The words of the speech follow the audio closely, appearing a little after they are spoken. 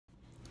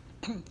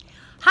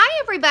Hi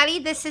everybody,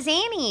 this is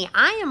Annie.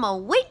 I am a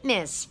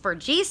witness for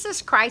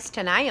Jesus Christ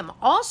and I am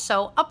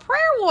also a prayer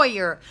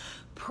warrior.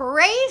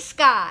 Praise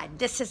God.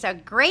 This is a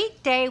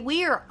great day.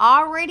 We are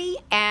already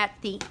at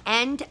the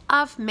end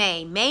of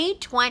May, May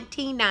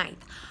 29th.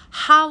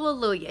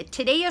 Hallelujah.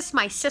 Today is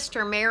my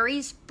sister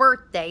Mary's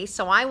birthday,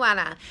 so I want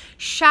to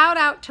shout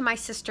out to my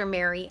sister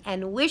Mary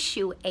and wish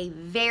you a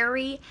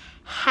very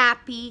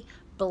happy,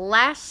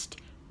 blessed,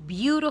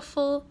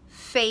 beautiful,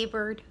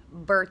 favored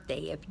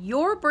birthday. If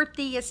your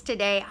birthday is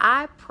today,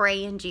 I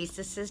pray in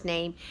Jesus'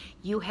 name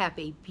you have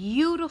a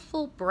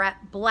beautiful,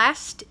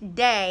 blessed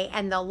day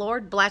and the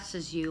Lord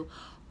blesses you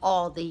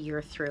all the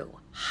year through.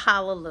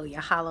 Hallelujah,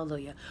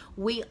 hallelujah.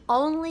 We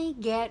only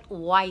get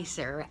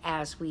wiser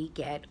as we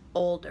get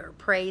older.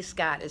 Praise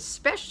God,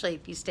 especially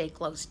if you stay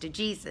close to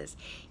Jesus.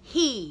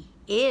 He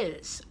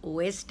is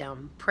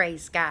wisdom.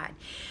 Praise God.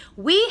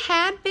 We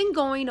had been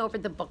going over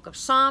the book of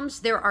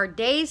Psalms. There are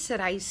days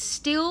that I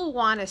still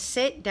want to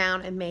sit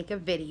down and make a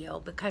video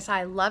because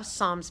I love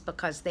Psalms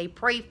because they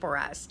pray for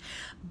us.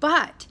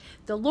 But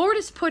the Lord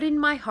has put in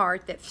my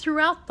heart that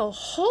throughout the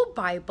whole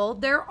Bible,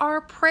 there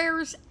are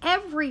prayers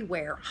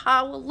everywhere.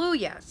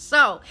 Hallelujah.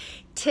 So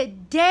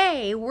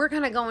today we're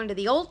going to go into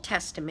the Old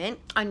Testament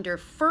under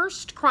 1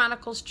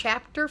 Chronicles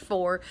chapter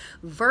 4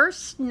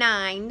 verse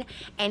 9,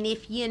 and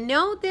if you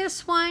know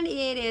this one,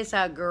 it is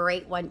a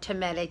great one to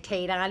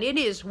meditate on. It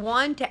is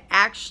one to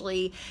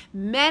actually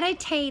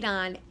meditate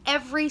on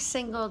every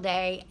single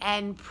day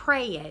and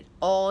pray it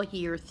all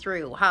year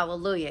through.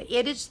 Hallelujah.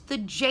 It is the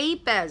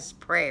Jabez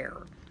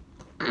prayer.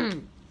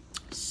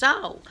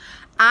 So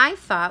I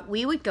thought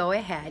we would go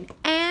ahead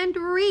and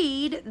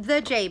read the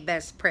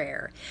Jabez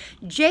prayer.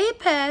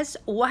 Jabez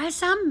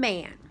was a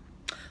man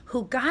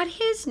who got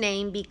his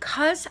name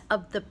because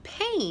of the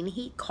pain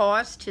he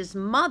caused his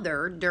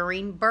mother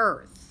during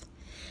birth.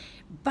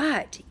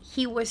 But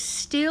he was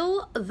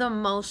still the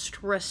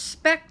most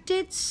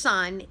respected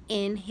son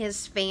in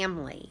his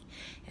family.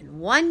 And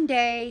one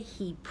day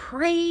he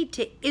prayed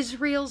to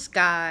Israel's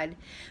God,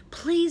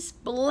 "Please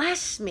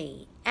bless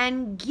me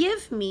and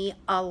give me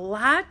a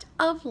lot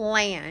of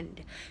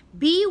land.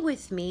 Be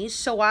with me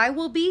so I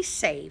will be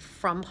safe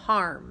from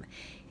harm."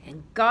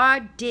 And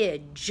God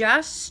did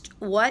just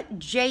what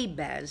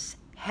Jabez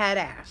had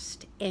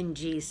asked in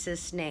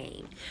Jesus'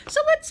 name.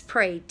 So let's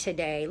pray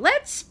today.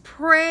 Let's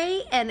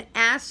pray and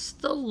ask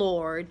the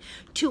Lord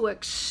to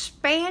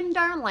expand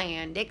our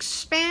land,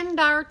 expand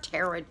our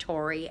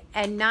territory,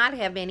 and not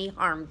have any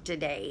harm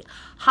today.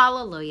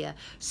 Hallelujah.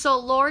 So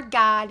Lord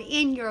God,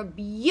 in your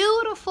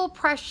beautiful,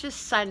 precious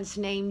Son's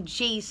name,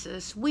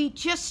 Jesus, we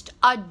just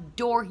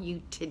adore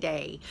you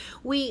today.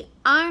 We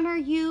honor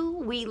you,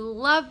 we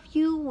love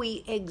you,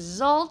 we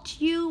exalt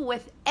you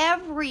with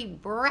every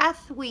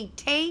breath we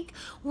take.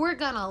 We're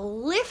going to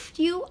lift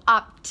you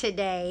up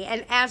today.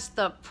 And as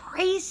the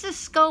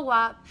praises go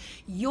up,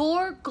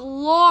 your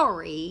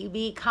glory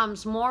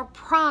becomes more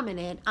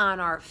prominent on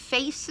our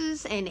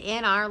faces and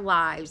in our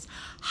lives.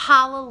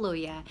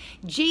 Hallelujah.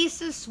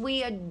 Jesus,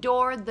 we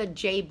adore the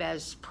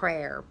Jabez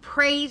prayer.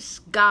 Praise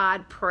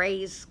God,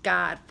 praise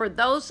God. For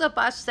those of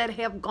us that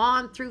have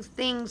gone through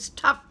things,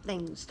 tough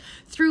things,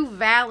 through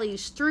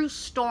valleys, through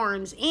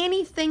storms,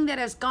 anything that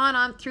has gone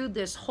on through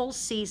this whole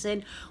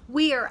season,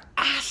 we are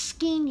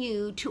asking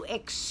you to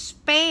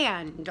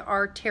expand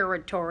our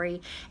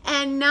territory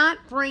and not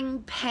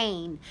bring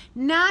pain,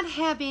 not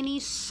have any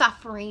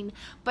suffering,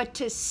 but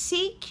to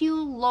seek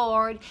you,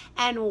 Lord,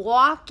 and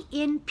walk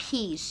in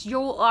peace.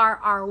 You are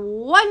our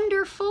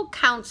wonderful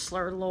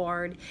counselor,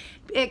 Lord.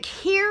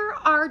 Hear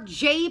our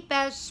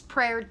Jabez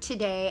prayer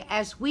today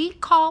as we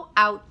call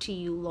out to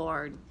you,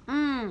 Lord.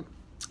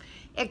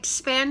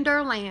 Expand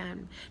our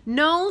land.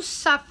 No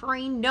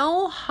suffering,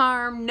 no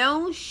harm,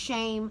 no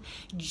shame.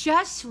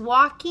 Just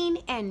walking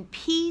in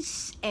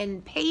peace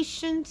and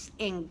patience,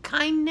 in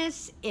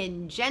kindness,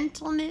 in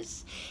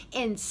gentleness,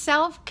 in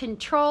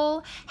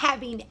self-control,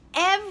 having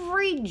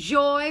every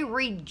joy,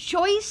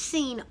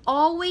 rejoicing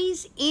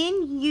always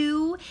in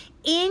you,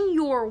 in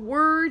your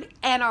word,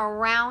 and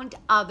around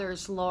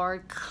others,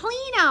 Lord.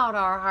 Clean out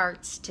our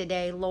hearts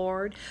today,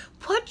 Lord.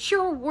 Put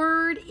your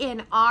word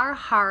in our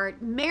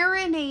heart.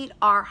 Marinate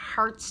our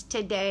hearts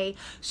today.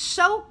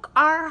 Soak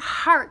our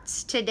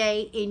hearts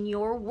today in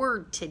your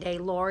word today,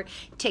 Lord,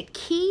 to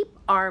keep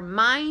our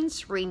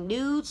minds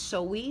renewed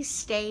so we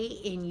stay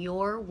in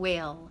your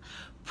will.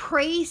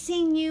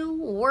 Praising you,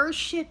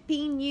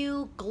 worshiping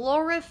you,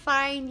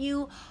 glorifying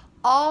you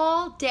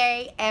all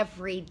day,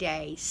 every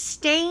day,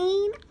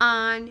 staying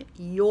on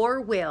your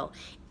will,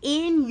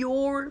 in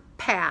your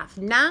path,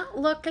 not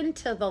looking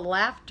to the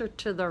left or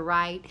to the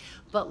right,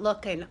 but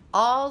looking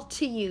all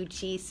to you,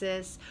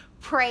 Jesus.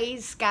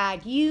 Praise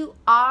God. You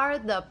are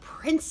the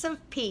Prince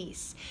of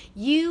Peace.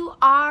 You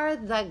are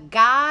the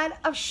God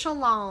of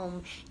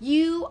Shalom.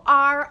 You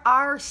are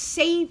our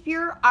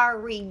Savior, our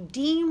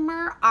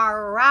Redeemer,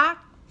 our rock.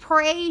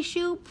 Praise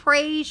you,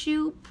 praise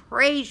you,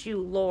 praise you,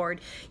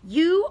 Lord.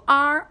 You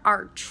are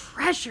our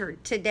treasure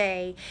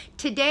today.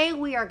 Today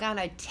we are going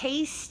to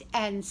taste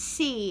and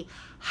see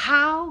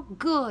how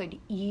good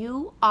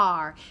you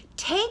are.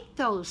 Take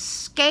those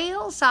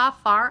scales off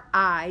our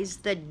eyes,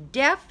 the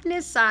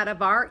deafness out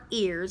of our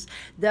ears,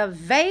 the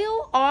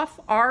veil off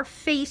our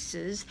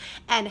faces,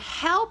 and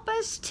help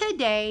us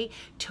today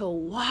to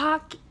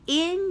walk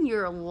in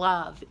your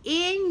love,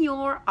 in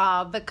your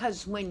awe,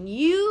 because when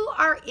you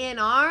are in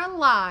our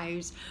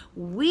lives,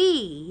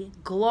 we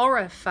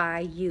glorify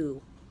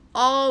you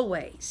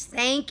always.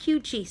 Thank you,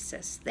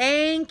 Jesus.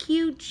 Thank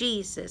you,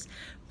 Jesus.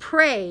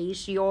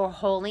 Praise your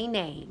holy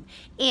name.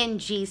 In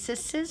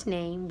Jesus'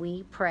 name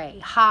we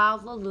pray.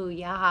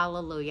 Hallelujah,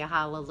 hallelujah,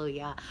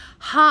 hallelujah,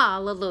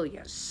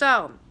 hallelujah.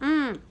 So,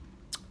 1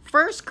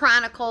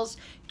 Chronicles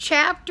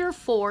chapter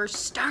 4,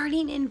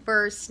 starting in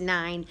verse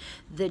 9,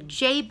 the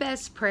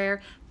Jabez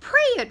prayer. Pray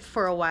it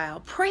for a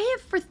while. Pray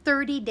it for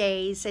 30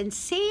 days and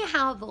see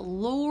how the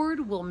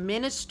Lord will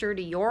minister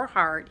to your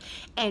heart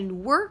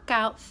and work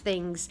out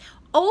things,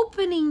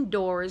 opening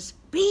doors,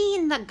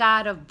 being the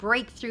God of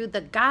breakthrough,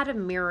 the God of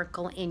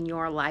miracle in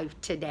your life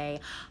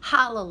today.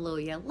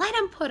 Hallelujah. Let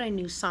him put a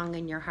new song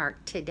in your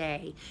heart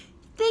today.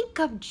 Think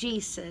of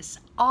Jesus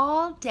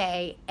all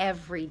day,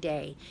 every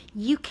day.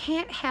 You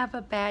can't have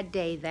a bad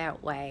day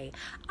that way.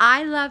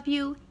 I love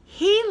you.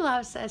 He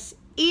loves us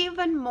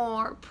even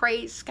more.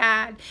 Praise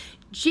God.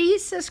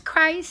 Jesus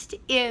Christ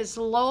is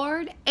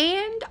Lord,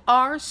 and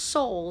our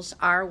souls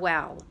are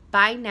well.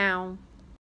 Bye now.